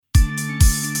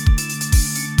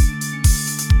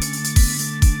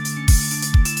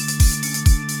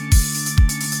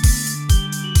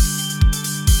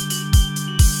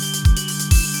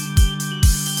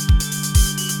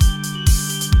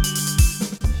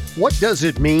What does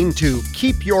it mean to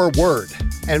keep your word,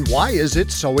 and why is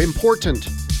it so important?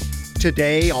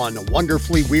 Today on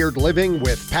Wonderfully Weird Living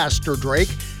with Pastor Drake,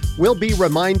 we'll be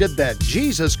reminded that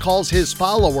Jesus calls his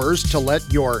followers to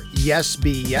let your yes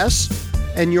be yes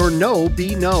and your no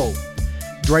be no.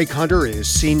 Drake Hunter is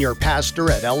senior pastor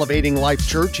at Elevating Life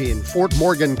Church in Fort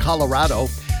Morgan, Colorado,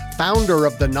 founder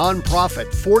of the nonprofit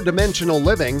 4Dimensional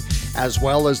Living, as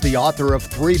well as the author of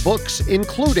 3 books,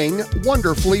 including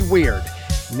Wonderfully Weird.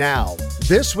 Now,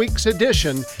 this week's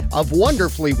edition of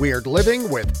Wonderfully Weird Living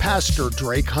with Pastor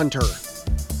Drake Hunter.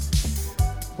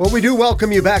 Well, we do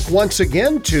welcome you back once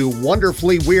again to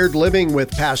Wonderfully Weird Living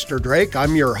with Pastor Drake.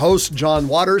 I'm your host, John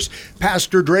Waters.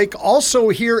 Pastor Drake also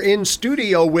here in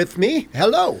studio with me.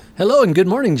 Hello. Hello, and good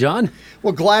morning, John.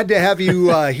 Well, glad to have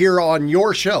you here on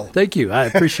your show. Thank you. I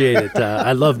appreciate it.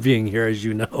 I love being here, as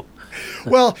you know.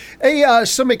 Well,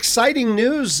 some exciting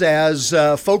news as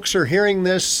folks are hearing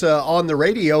this on the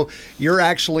radio. You're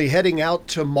actually heading out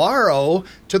tomorrow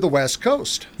to the West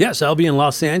Coast. Yes, I'll be in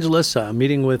Los Angeles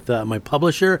meeting with my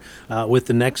publisher with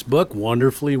the next book,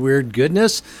 Wonderfully Weird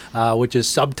Goodness, which is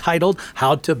subtitled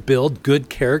How to Build Good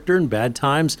Character in Bad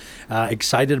Times.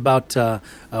 Excited about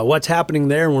what's happening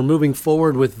there, and we're moving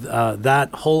forward with that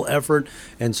whole effort.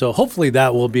 And so hopefully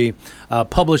that will be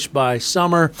published by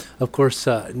summer. Of course,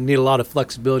 need a lot of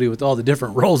flexibility with all the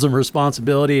different roles and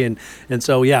responsibility. And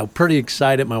so, yeah, pretty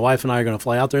excited. My wife and I are going to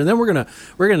fly out there, and then we're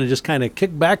going to just kind of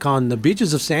kick back on the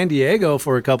beaches of San Diego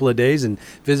for a couple of days and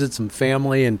visit some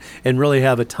family and really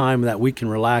have a time that we can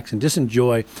relax and just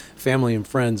enjoy family and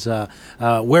friends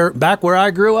where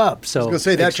I grew up. So I was going to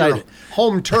say that's excited. Your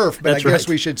home turf, but That's I guess right.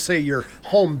 we should say your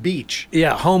home beach.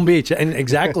 Yeah, home beach. And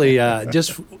exactly,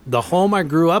 just the home I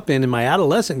grew up in my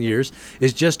adolescent years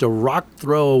is just a rock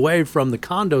throw away from the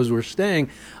condos we're staying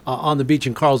on the beach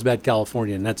in Carlsbad,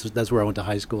 California. And that's where I went to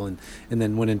high school and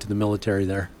then went into the military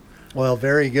there. Well,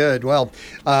 very good. Well,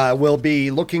 we'll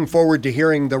be looking forward to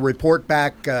hearing the report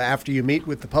back after you meet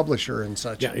with the publisher and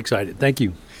such. Yeah, excited. Thank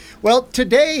you. Well,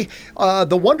 today,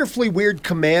 the wonderfully weird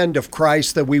command of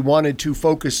Christ that we wanted to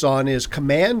focus on is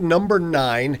command number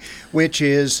 9, which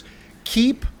is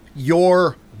keep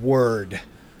your word.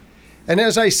 And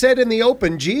as I said in the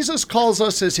open, Jesus calls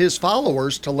us as his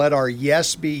followers to let our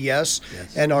yes be yes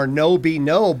and our no be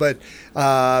no. But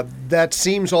that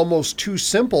seems almost too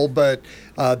simple, but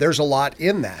there's a lot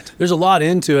in that. There's a lot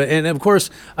into it. And of course,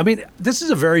 I mean, this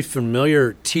is a very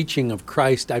familiar teaching of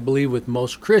Christ, I believe, with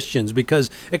most Christians,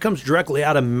 because it comes directly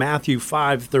out of Matthew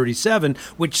 5:37,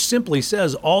 which simply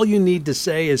says all you need to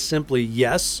say is simply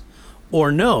yes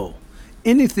or no.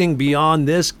 Anything beyond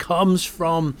this comes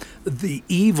from the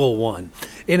evil one.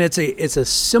 And it's a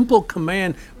simple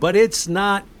command, but it's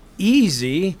not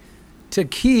easy to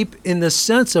keep in the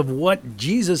sense of what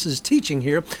Jesus is teaching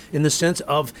here, in the sense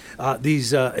of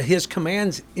his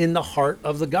commands in the heart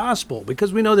of the gospel.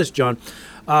 Because we know this, John.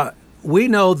 We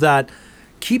know that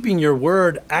keeping your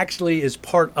word actually is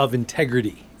part of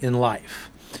integrity in life.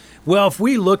 Well, if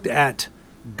we looked at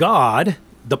God,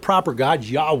 the proper God,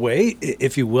 Yahweh,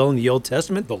 if you will, in the Old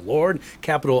Testament, the Lord,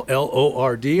 capital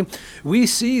L-O-R-D, we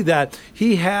see that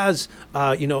he has,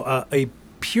 a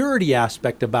purity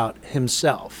aspect about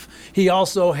himself. He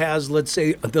also has, let's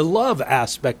say, the love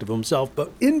aspect of himself.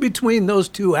 But in between those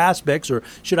two aspects, or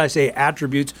should I say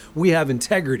attributes, we have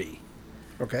integrity.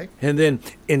 Okay. And then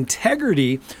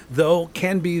integrity, though,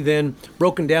 can be then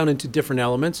broken down into different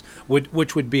elements,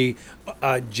 which would be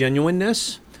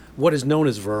genuineness, what is known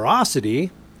as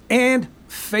veracity, and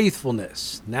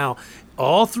faithfulness. Now,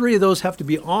 all 3 of those have to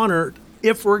be honored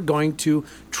if we're going to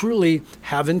truly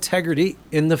have integrity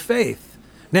in the faith.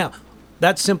 Now,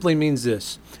 that simply means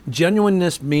this.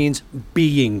 Genuineness means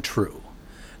being true.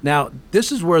 Now,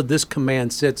 this is where this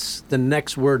command sits. The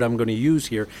next word I'm going to use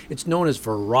here, it's known as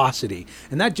veracity,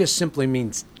 and that just simply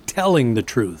means telling the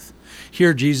truth.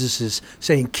 Here Jesus is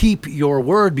saying, keep your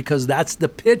word, because that's the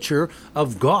picture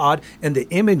of God and the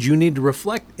image you need to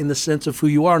reflect in the sense of who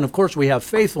you are. And of course, we have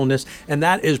faithfulness, and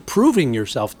that is proving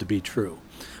yourself to be true.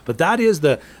 But that is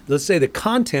the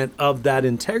content of that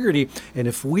integrity. And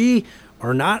if we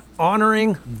are not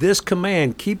honoring this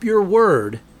command, keep your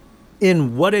word,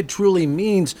 in what it truly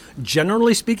means,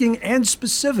 generally speaking and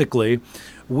specifically,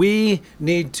 we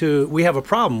have a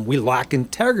problem. We lack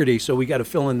integrity, so we got to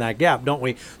fill in that gap, don't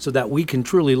we? So that we can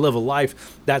truly live a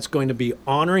life that's going to be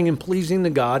honoring and pleasing to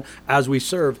God as we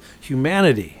serve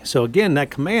humanity. So again,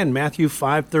 that command, Matthew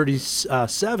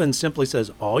 5:37, simply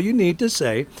says, all you need to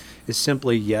say is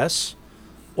simply yes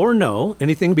or no.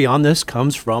 Anything beyond this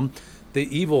comes from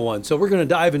the evil one. So we're going to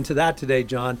dive into that today,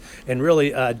 John, and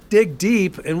really dig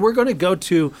deep. And we're going to go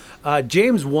to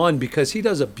James 1 because he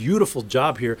does a beautiful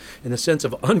job here in the sense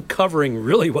of uncovering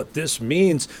really what this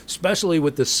means, especially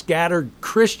with the scattered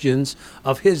Christians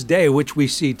of his day, which we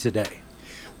see today.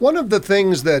 One of the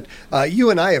things that you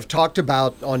and I have talked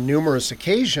about on numerous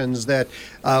occasions that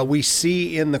we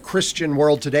see in the Christian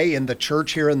world today, in the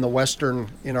church here in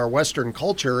our Western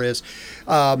culture, is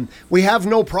we have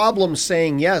no problem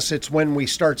saying yes. It's when we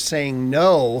start saying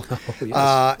no,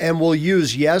 yes. And we'll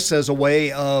use yes as a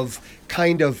way of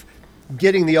kind of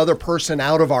getting the other person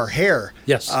out of our hair.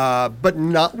 Yes. But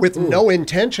not with no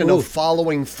intention of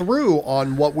following through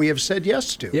on what we have said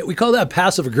yes to. Yeah, we call that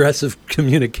passive-aggressive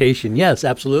communication. Yes,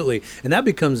 absolutely. And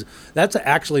that's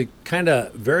actually kind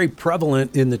of very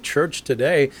prevalent in the church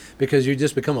today because you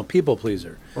just become a people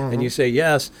pleaser. Mm-hmm. And you say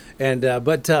yes. And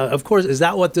but of course, is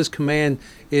that what this command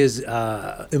is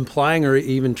implying or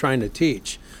even trying to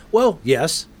teach? Well,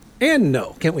 yes and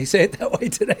no. Can we say it that way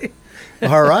today?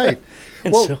 All right.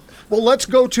 Well, let's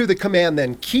go to the command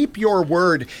then. Keep your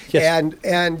word, yes.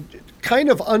 and kind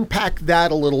of unpack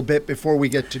that a little bit before we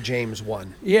get to James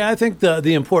 1. Yeah, I think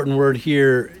the important word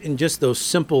here in just those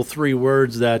simple three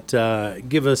words that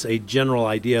give us a general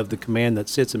idea of the command that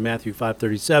sits in Matthew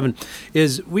 5:37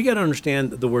 is we got to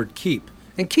understand the word keep.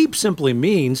 And keep simply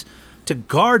means to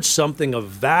guard something of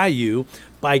value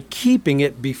by keeping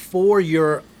it before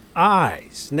your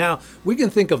eyes. Now, we can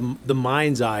think of the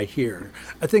mind's eye here.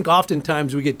 I think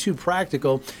oftentimes we get too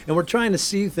practical and we're trying to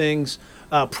see things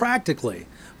practically.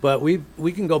 But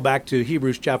we can go back to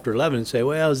Hebrews chapter 11 and say,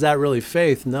 well, is that really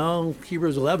faith? No,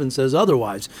 Hebrews 11 says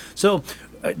otherwise. So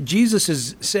Jesus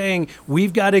is saying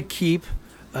we've got to keep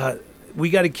the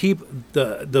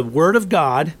word of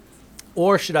God,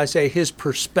 or should I say his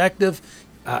perspective,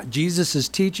 Jesus'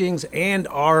 teachings and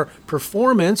our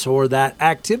performance or that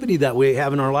activity that we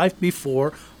have in our life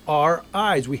before our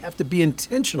eyes. We have to be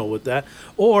intentional with that.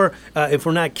 Or if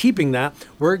we're not keeping that,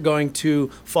 we're going to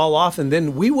fall off and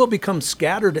then we will become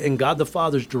scattered in God the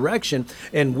Father's direction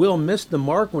and we'll miss the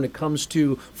mark when it comes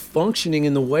to functioning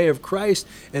in the way of Christ.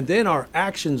 And then our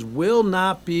actions will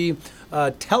not be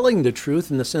telling the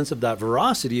truth in the sense of that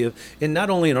veracity of, and not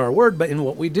only in our word, but in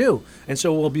what we do. And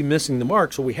so we'll be missing the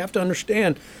mark. So we have to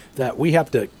understand that we have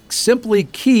to simply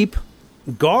keep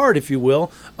guard, if you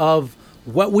will, of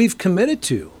what we've committed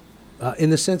to.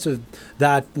 In the sense of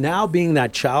that now being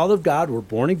that child of God, we're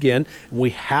born again, and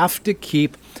we have to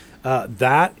keep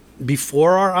that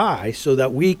before our eyes so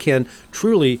that we can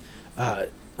truly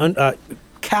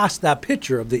cast that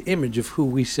picture of the image of who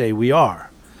we say we are.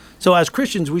 So as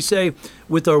Christians, we say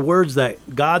with our words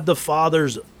that God the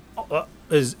Father's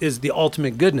is the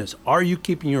ultimate goodness. Are you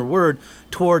keeping your word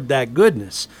toward that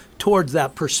goodness, towards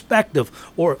that perspective,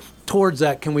 or towards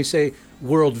that, can we say,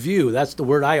 worldview? That's the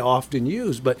word I often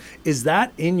use. But is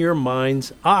that in your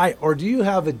mind's eye, or do you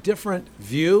have a different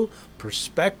view,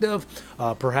 perspective?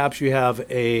 Perhaps you have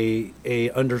a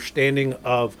understanding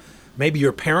of maybe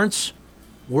your parents'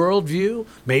 worldview.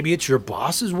 Maybe it's your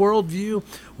boss's worldview.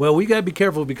 Well, we got to be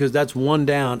careful because that's one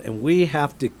down, and we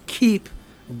have to keep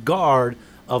guard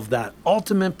of that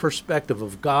ultimate perspective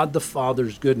of God the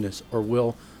Father's goodness, or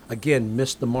we'll again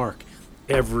miss the mark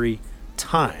every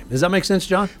time. Does that make sense,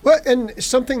 John? Well, and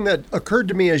something that occurred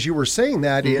to me as you were saying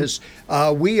that is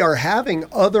we are having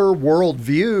other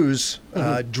worldviews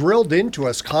drilled into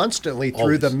us constantly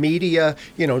through the media,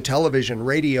 television,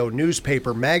 radio,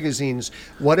 newspaper, magazines,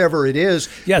 whatever it is,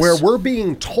 where we're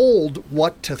being told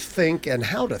what to think and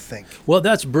how to think. Well,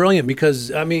 that's brilliant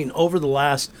because, over the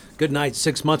last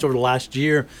 6 months, over the last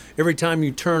year, every time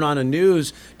you turn on a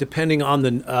news, depending on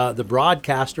the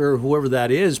broadcaster or whoever that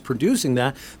is producing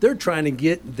that, they're trying to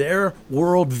get their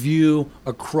worldview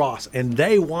across, and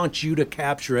they want you to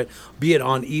capture it, be it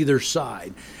on either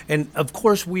side. And of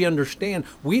course, we understand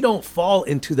we don't fall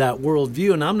into that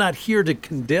worldview, and I'm not here to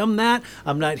condemn that.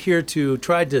 I'm not here to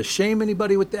try to shame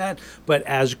anybody with that. But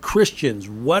as Christians,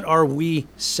 what are we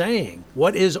saying?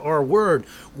 What is our word?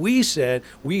 We said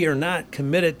we are not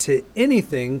committed to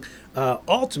anything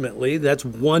ultimately that's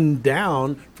one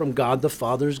down from God the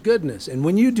Father's goodness. And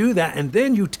when you do that, and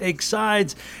then you take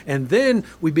sides, and then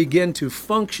we begin to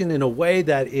function in a way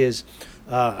that is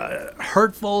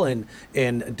hurtful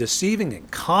and deceiving and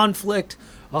conflict,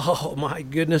 oh my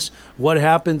goodness, what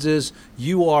happens is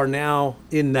you are now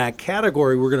in that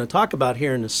category we're going to talk about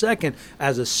here in a second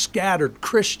as a scattered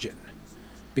Christian.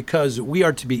 Because we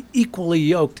are to be equally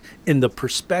yoked in the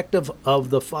perspective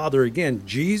of the Father. Again,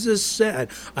 Jesus said,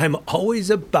 I'm always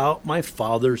about my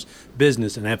Father's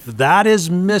business. And if that is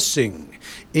missing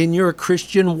in your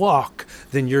Christian walk,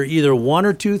 then you're either one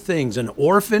or two things, an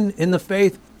orphan in the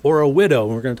faith or a widow.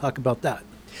 And we're going to talk about that.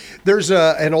 There's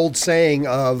an old saying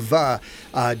of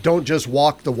don't just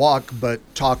walk the walk, but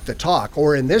talk the talk.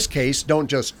 Or in this case, don't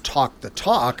just talk the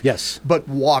talk, yes, but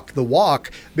walk the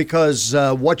walk, because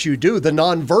what you do, the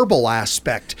nonverbal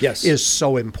aspect, yes, is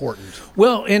so important.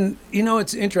 Well, and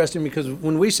it's interesting because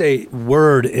when we say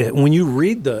word, when you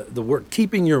read the word,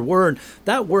 keeping your word,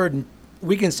 that word,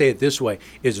 we can say it this way,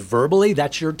 is verbally,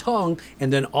 that's your tongue,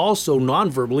 and then also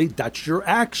non-verbally, that's your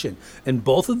action. And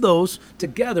both of those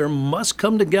together must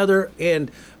come together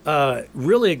and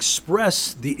really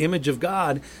express the image of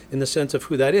God in the sense of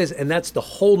who that is, and that's the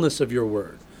wholeness of your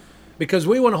word. Because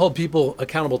we want to hold people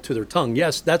accountable to their tongue.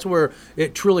 Yes, that's where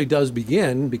it truly does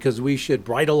begin, because we should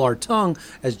bridle our tongue,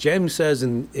 as James says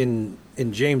in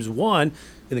James 1,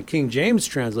 in the King James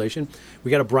translation.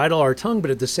 We got to bridle our tongue,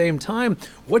 but at the same time,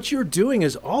 what you're doing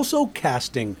is also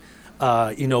casting,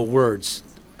 words.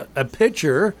 A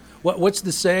pitcher. What's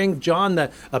the saying, John?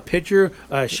 That a pitcher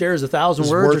shares 1,000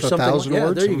 words or something. 1,000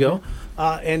 words. There you go.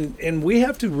 And we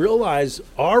have to realize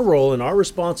our role and our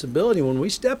responsibility when we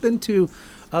step into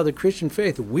the Christian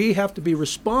faith. We have to be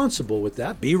responsible with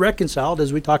that, be reconciled,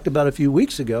 as we talked about a few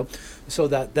weeks ago, so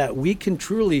that we can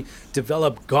truly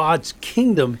develop God's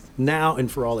kingdom now and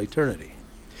for all eternity.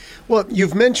 Well,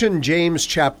 you've mentioned James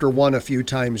chapter 1 a few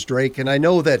times, Drake, and I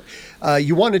know that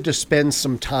you wanted to spend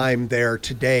some time there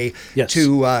today, yes,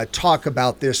 to talk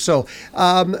about this. So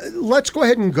let's go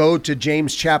ahead and go to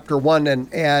James chapter 1,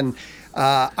 and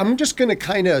I'm just going to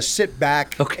kind of sit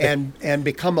back, okay, and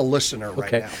become a listener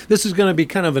right now. This is going to be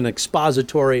kind of an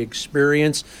expository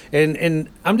experience, and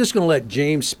I'm just going to let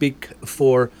James speak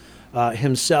for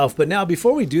himself. But now,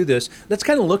 before we do this, let's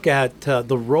kind of look at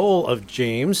the role of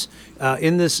James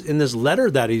in this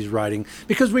letter that he's writing,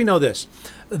 because we know this.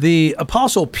 The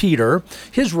Apostle Peter,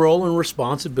 his role and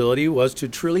responsibility was to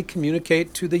truly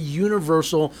communicate to the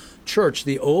universal church,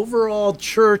 the overall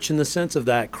church, in the sense of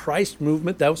that Christ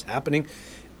movement that was happening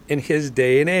in his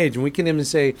day and age. And we can even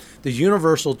say the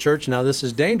universal church. Now, this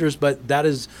is dangerous, but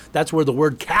that's where the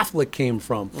word Catholic came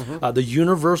from, the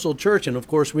universal church. And of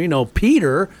course, we know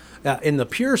Peter, in the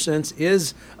pure sense,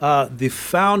 is the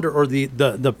founder or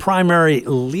the primary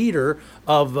leader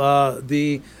of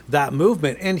that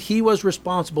movement, and he was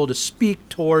responsible to speak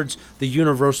towards the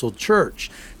universal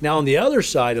church. Now, on the other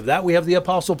side of that, we have the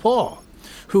Apostle Paul,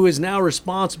 who is now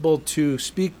responsible to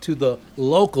speak to the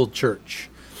local church.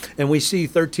 And we see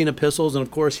 13 epistles, and of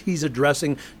course, he's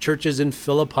addressing churches in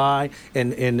Philippi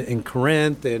and in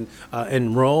Corinth and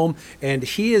in Rome. And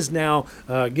he is now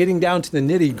getting down to the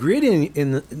nitty gritty.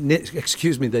 The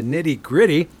nitty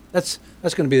gritty. That's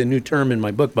going to be the new term in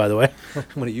my book, by the way. I'm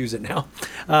going to use it now.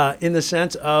 In the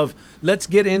sense of, let's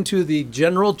get into the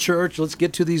general church. Let's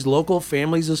get to these local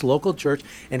families, this local church,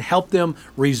 and help them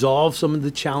resolve some of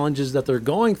the challenges that they're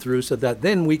going through, so that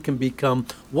then we can become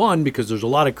one, because there's a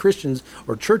lot of Christians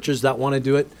or churches that want to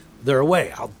do it their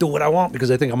way. I'll do what I want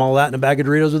because I think I'm all that in a bag of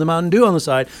Doritos with a Mountain Dew on the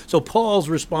side. So Paul's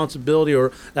responsibility,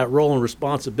 or that role and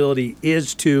responsibility,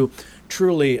 is to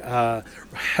truly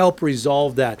help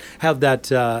resolve that, have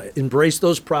that, embrace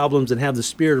those problems and have the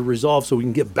spirit of resolve, so we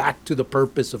can get back to the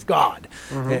purpose of God.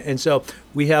 And so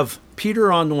we have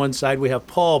Peter on the one side, we have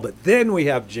Paul, but then we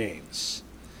have James.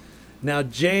 Now,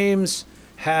 James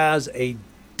has a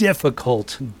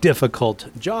difficult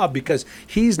job, because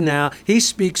he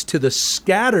speaks to the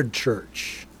scattered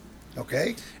church.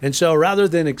 Okay. And so rather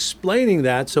than explaining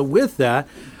that, so with that,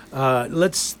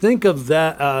 let's think of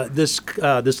that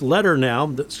this letter now.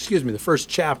 The first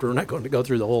chapter. We're not going to go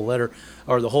through the whole letter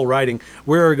or the whole writing.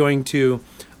 We're going to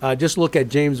just look at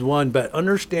James 1, but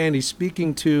understand he's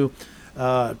speaking to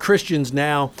Christians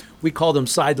now. We call them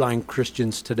sideline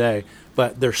Christians today,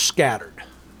 but they're scattered.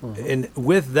 And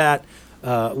with that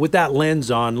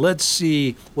lens on, let's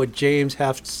see what James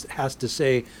has to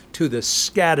say to the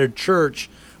scattered church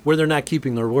where they're not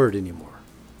keeping their word anymore.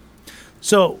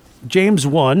 So James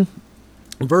 1,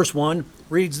 verse 1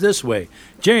 reads this way: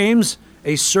 James,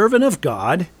 a servant of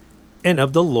God and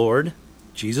of the Lord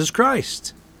Jesus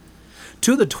Christ,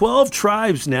 to the 12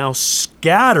 tribes now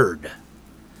scattered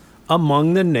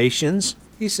among the nations,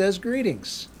 he says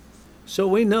greetings. So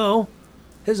we know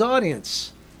his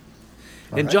audience.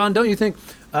 And John, don't you think,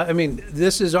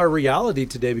 this is our reality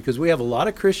today, because we have a lot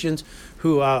of Christians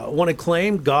who want to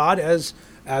claim God as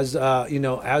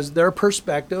their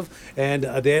perspective, and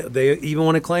they even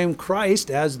want to claim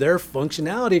Christ as their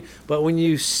functionality. But when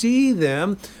you see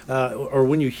them, or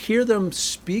when you hear them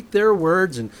speak their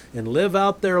words and live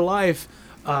out their life,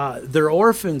 they're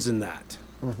orphans in that.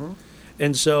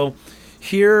 And so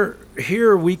here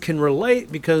we can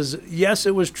relate, because yes,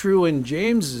 it was true in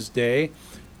James's day,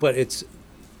 but it's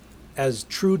as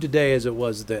true today as it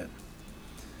was then.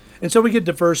 And so we get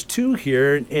to verse 2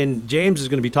 here, and James is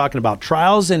going to be talking about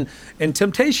trials and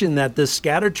temptation that this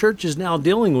scattered church is now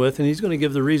dealing with, and he's going to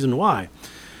give the reason why.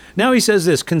 Now he says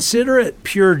this, consider it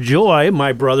pure joy,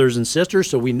 my brothers and sisters.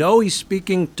 So we know he's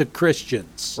speaking to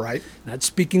Christians, Right. not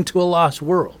speaking to a lost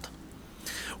world.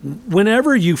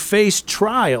 Whenever you face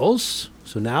trials,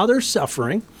 so now there's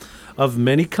suffering of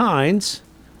many kinds.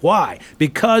 Why?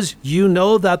 Because you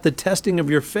know that the testing of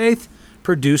your faith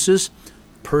produces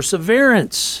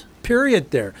perseverance.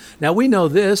 Period there. Now we know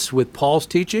this with Paul's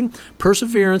teaching.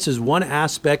 Perseverance is one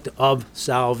aspect of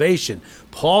salvation.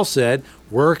 Paul said,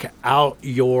 work out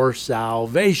your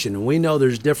salvation. And we know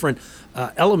there's different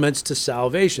elements to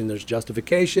salvation. There's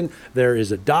justification, there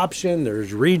is adoption,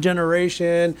 there's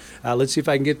regeneration. Let's see if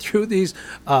I can get through these.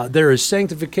 There is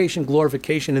sanctification,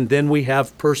 glorification, and then we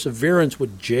have perseverance,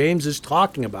 what James is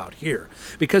talking about here.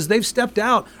 Because they've stepped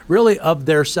out really of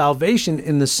their salvation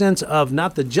in the sense of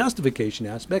not the justification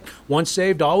aspect. Once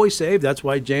saved, always saved. That's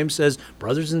why James says,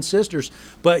 brothers and sisters,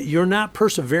 but you're not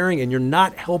persevering and you're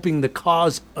not helping the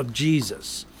cause of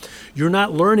Jesus. You're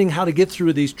not learning how to get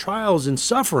through these trials and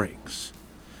sufferings.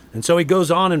 And so he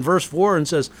goes on in verse 4 and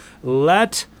says,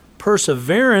 let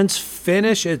perseverance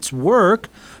finish its work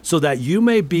so that you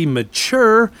may be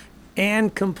mature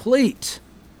and complete.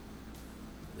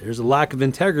 There's a lack of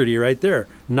integrity right there.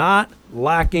 Not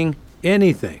lacking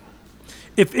anything.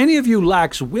 If any of you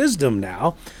lacks wisdom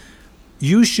now,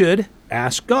 you should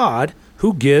ask God,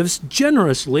 who gives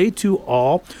generously to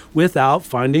all without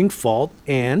finding fault,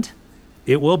 and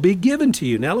it will be given to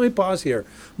you. Now, let me pause here.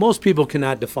 Most people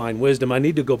cannot define wisdom. I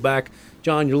need to go back.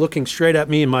 John, you're looking straight at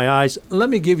me in my eyes. Let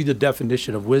me give you the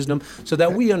definition of wisdom so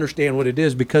that we understand what it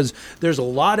is, because there's a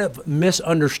lot of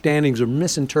misunderstandings or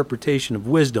misinterpretation of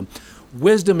wisdom.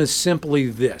 Wisdom is simply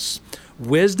this.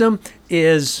 Wisdom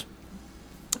is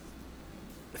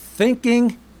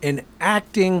thinking and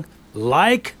acting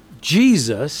like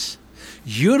Jesus,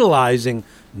 utilizing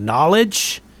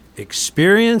knowledge,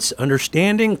 experience,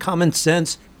 understanding, common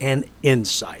sense, and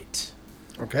insight.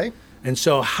 Okay. And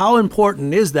so how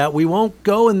important is that? We won't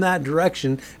go in that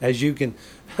direction, as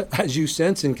you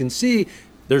sense and can see.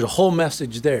 There's a whole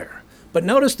message there. But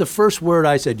notice the first word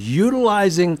I said,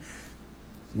 utilizing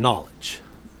knowledge.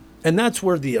 And that's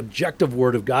where the objective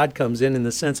word of God comes in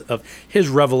the sense of his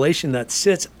revelation that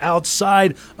sits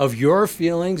outside of your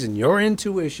feelings and your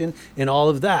intuition and all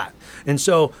of that. And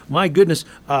so, my goodness,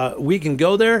 we can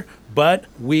go there, but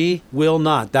we will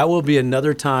not. That will be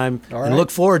another time. All right. And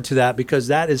look forward to that, because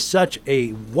that is such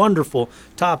a wonderful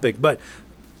topic. But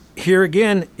here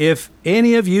again, if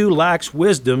any of you lacks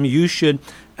wisdom, you should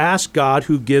ask God,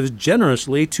 who gives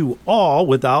generously to all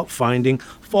without finding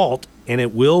fault, and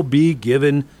it will be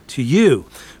given to you.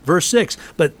 Verse 6,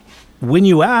 but when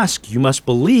you ask, you must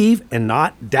believe and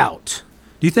not doubt.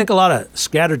 Do you think a lot of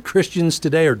scattered Christians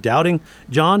today are doubting,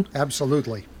 John?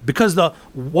 Absolutely. Because the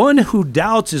one who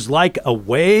doubts is like a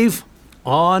wave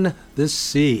on the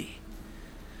sea,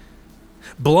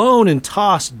 blown and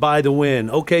tossed by the wind.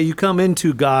 Okay, you come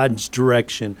into God's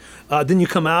direction. Then you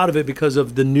come out of it because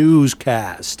of the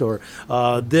newscast, or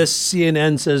this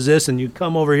CNN says this, and you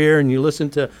come over here and you listen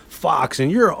to Fox,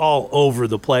 and you're all over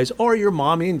the place, or your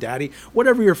mommy and daddy,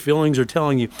 whatever your feelings are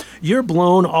telling you. You're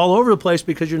blown all over the place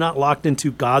because you're not locked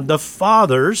into God the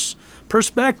Father's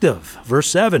perspective. Verse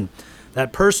 7,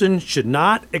 that person should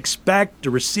not expect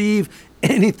to receive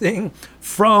anything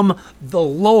from the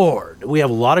Lord. We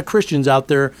have a lot of Christians out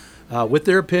there with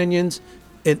their opinions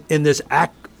in this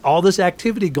all this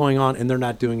activity going on, and they're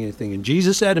not doing anything. And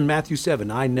Jesus said in Matthew 7,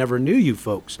 I never knew you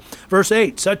folks. Verse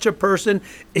 8, such a person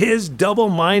is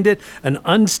double-minded and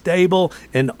unstable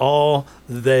in all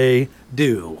they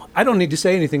do. I don't need to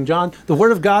say anything, John. The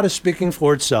Word of God is speaking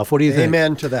for itself. What do you think?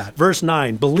 Amen to that. Verse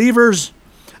 9, believers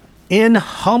in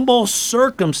humble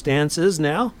circumstances,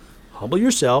 now, humble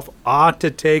yourself, ought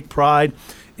to take pride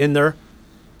in their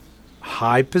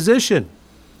high position.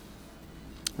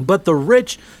 But the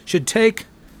rich should take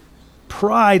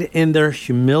pride in their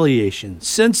humiliation,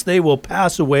 since they will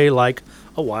pass away like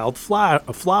a wild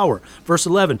flower. Verse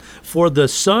 11, for the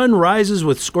sun rises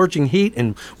with scorching heat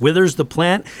and withers the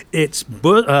plant, its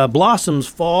blossoms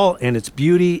fall, and its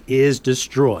beauty is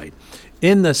destroyed.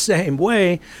 In the same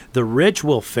way, the rich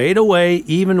will fade away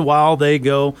even while they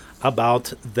go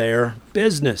about their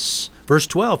business. Verse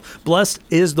 12, blessed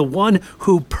is the one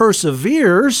who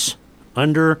perseveres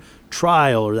under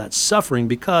trial, or that suffering,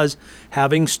 because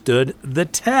having stood the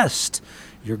test,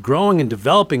 you're growing and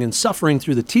developing and suffering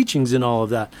through the teachings and all of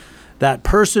that. That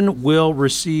person will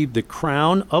receive the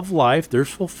crown of life, their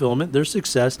fulfillment, their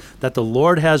success that the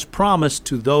Lord has promised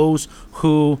to those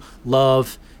who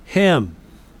love him.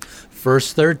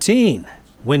 Verse 13,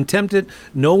 when tempted,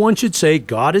 no one should say,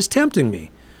 God is tempting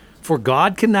me. For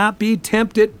God cannot be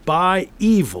tempted by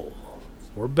evil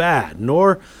or bad,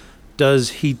 nor does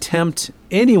he tempt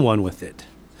anyone with it.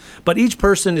 But each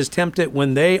person is tempted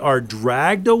when they are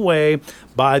dragged away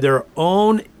by their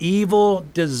own evil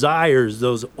desires,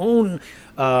 those own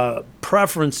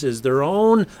preferences, their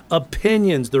own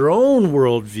opinions, their own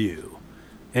worldview,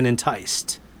 and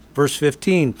enticed. Verse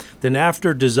 15, then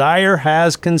after desire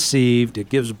has conceived, it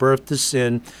gives birth to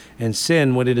sin, and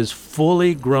sin, when it is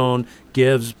fully grown,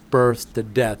 gives birth to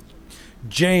death.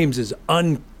 James is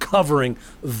uncovering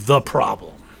the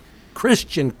problem.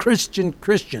 Christian,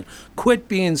 quit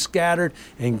being scattered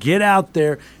and get out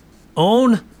there,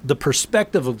 own the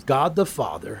perspective of God the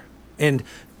Father, and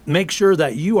make sure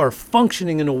that you are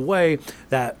functioning in a way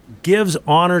that gives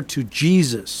honor to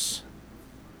Jesus,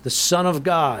 the Son of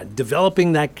God,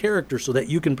 developing that character so that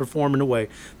you can perform in a way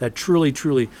that truly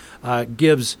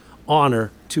gives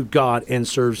honor to God and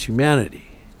serves humanity.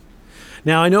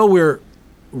 Now, I know we're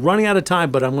running out of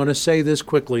time, but I'm going to say this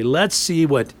quickly. Let's see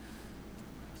what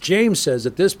James says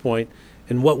at this point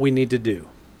and what we need to do.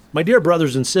 My dear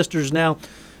brothers and sisters, now,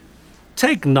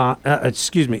 take note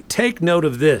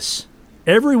of this.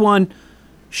 Everyone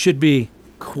should be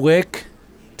quick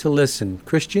to listen.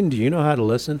 Christian, do you know how to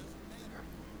listen?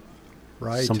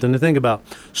 Right. Something to think about.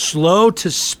 Slow to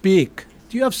speak.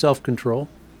 Do you have self-control?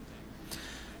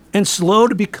 And slow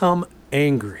to become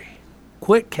angry.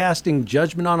 Quit casting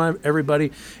judgment on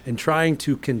everybody and trying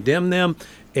to condemn them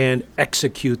and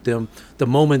execute them the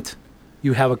moment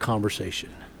you have a conversation.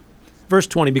 Verse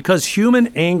 20, because human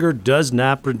anger does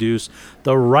not produce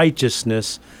the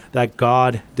righteousness that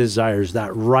God desires,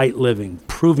 that right living,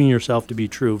 proving yourself to be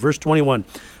true. Verse 21,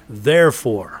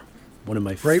 therefore, one of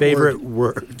my favorite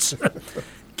words,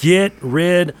 get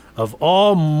rid of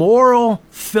all moral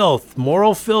filth.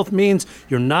 Moral filth means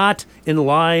you're not in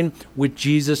line with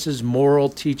Jesus' moral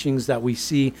teachings that we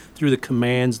see through the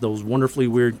commands, those wonderfully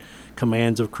weird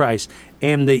commands of Christ,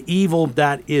 and the evil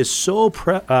that is so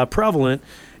prevalent,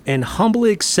 and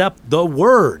humbly accept the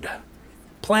word.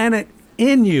 Plant it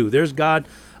in you. There's God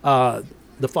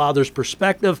the Father's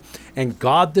perspective and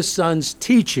God the Son's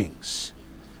teachings,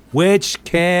 which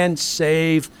can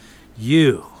save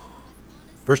you.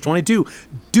 Verse 22,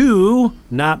 do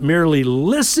not merely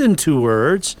listen to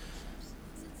words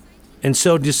and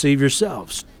so deceive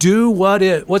yourselves. Do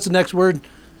what's the next word?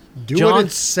 Do John? what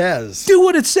it says. Do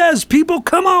what it says, people.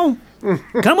 Come on.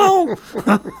 Come on.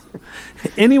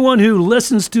 Anyone who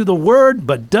listens to the word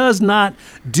but does not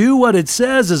do what it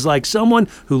says is like someone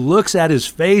who looks at his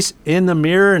face in the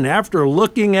mirror and after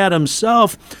looking at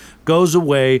himself goes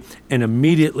away and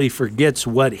immediately forgets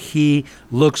what he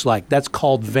looks like. That's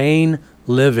called vain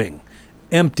living,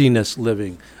 emptiness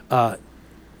living, I'll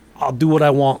do what I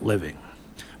want living.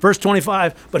 Verse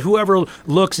 25, but whoever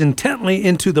looks intently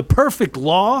into the perfect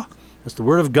law, that's the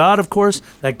word of God, of course,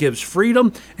 that gives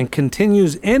freedom and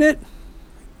continues in it,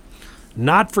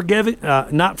 not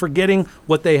forgetting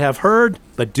what they have heard,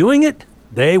 but doing it,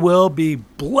 they will be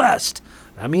blessed.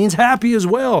 That means happy as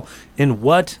well in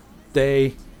what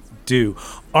they do.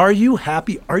 Are you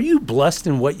happy? Are you blessed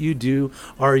in what you do?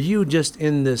 Are you just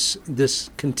in this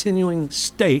continuing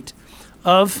state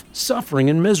of suffering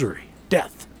and misery,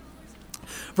 death?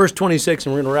 Verse 26,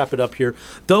 and we're going to wrap it up here.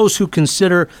 Those who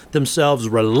consider themselves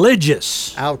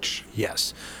religious. Ouch.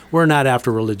 Yes. We're not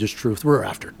after religious truth. We're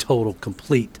after total,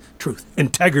 complete truth,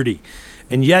 integrity.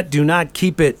 And yet do not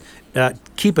keep a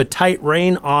tight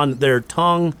rein on their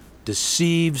tongue,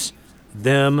 deceives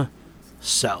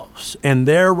themselves. And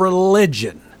their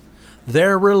religion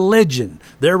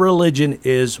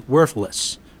is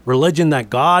worthless. Religion that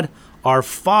God, our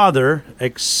Father,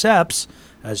 accepts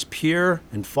as pure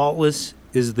and faultless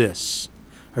is this.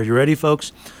 Are you ready,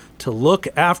 folks? To look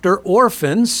after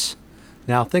orphans.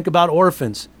 Now think about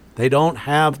orphans. They don't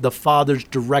have the Father's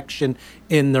direction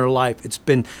in their life. It's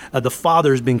been the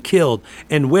Father's been killed.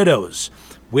 And widows,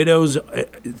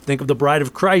 think of the bride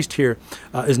of Christ here,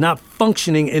 is not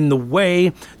functioning in the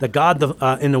way that God,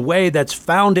 in a way that's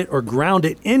founded or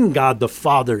grounded in God the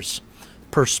Father's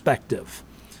perspective,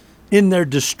 in their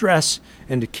distress,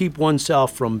 and to keep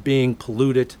oneself from being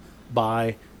polluted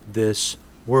by this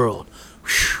world.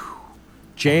 Whew.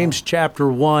 James chapter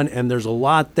 1, and there's a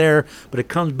lot there, but it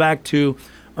comes back to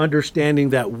understanding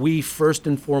that we first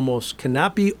and foremost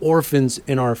cannot be orphans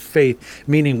in our faith,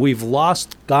 meaning we've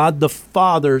lost God the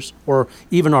Father's, or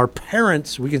even our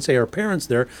parents, we can say our parents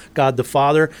there, God the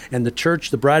Father, and the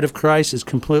church, the bride of Christ, is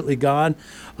completely gone.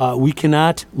 We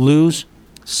cannot lose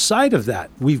sight of that.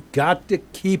 We've got to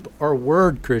keep our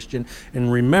word, Christian.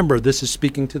 And remember, this is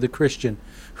speaking to the Christian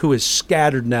who is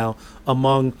scattered now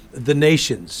among the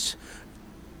nations.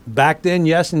 Back then,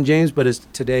 yes, in James, but it's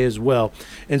today as well.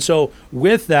 And so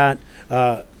with that,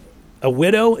 a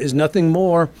widow is nothing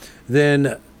more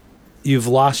than you've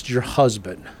lost your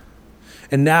husband.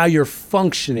 And now you're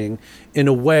functioning in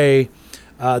a way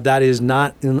that is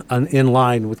not in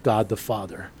line with God the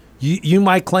Father. You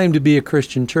might claim to be a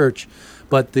Christian church,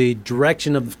 but the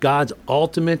direction of God's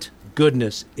ultimate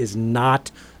goodness is not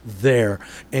there.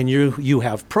 And you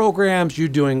have programs, you're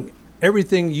doing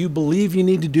everything you believe you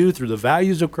need to do through the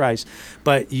values of Christ,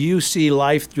 but you see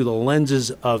life through the lenses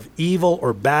of evil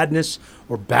or badness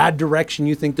or bad direction.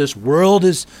 You think this world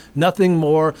is nothing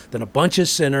more than a bunch of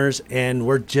sinners, and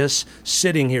we're just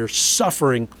sitting here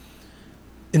suffering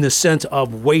in the sense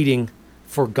of waiting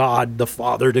for God the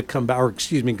Father to come back, or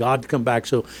God to come back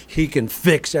so he can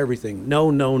fix everything.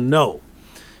 No, no, no.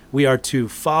 We are to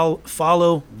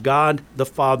follow God the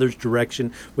Father's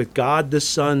direction with God the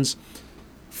Son's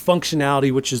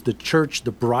functionality, which is the church,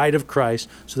 the bride of Christ,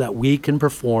 so that we can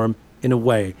perform in a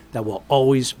way that will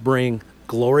always bring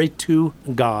glory to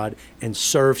God and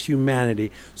serve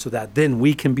humanity, so that then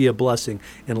we can be a blessing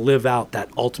and live out that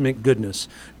ultimate goodness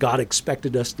God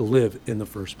expected us to live in the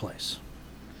first place.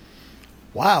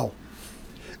 Wow.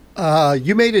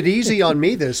 You made it easy on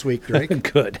me this week,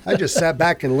 Drake. Good. I just sat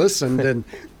back and listened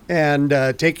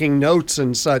and taking notes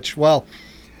and such. Well,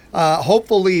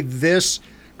 hopefully this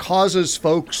causes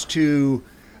folks to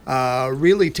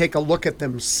really take a look at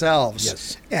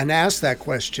themselves and ask that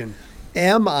question.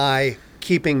 Am I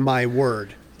keeping my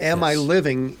word? Am I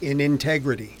living in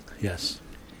integrity? Yes.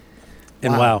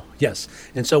 And wow. Yes.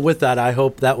 And so with that, I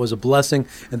hope that was a blessing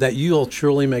and that you'll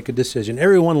truly make a decision.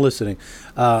 Everyone listening,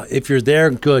 if you're there,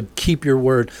 good, keep your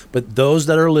word. But those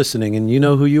that are listening, and you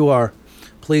know who you are,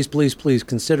 please, please, please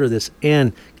consider this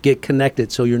and get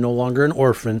connected so you're no longer an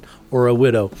orphan or a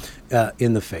widow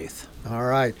in the faith. All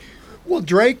right. Well,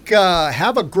 Drake,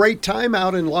 have a great time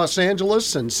out in Los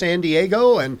Angeles and San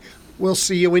Diego, and we'll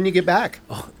see you when you get back.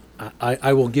 Oh,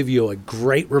 I will give you a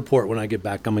great report when I get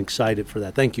back. I'm excited for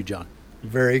that. Thank you, John.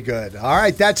 Very good. All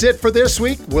right, that's it for this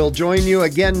week. We'll join you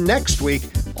again next week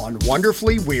on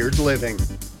Wonderfully Weird Living.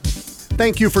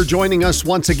 Thank you for joining us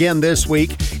once again this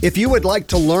week. If you would like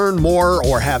to learn more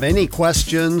or have any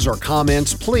questions or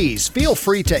comments, please feel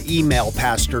free to email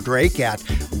Pastor Drake at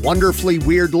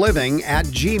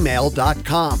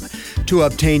wonderfullyweirdliving@gmail.com. To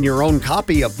obtain your own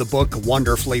copy of the book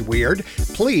Wonderfully Weird,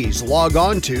 please log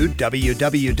on to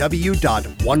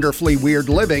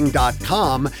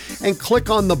www.wonderfullyweirdliving.com and click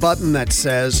on the button that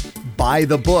says Buy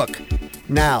the Book.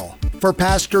 Now, for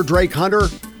Pastor Drake Hunter,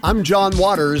 I'm John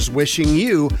Waters, wishing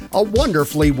you a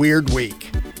wonderfully weird week.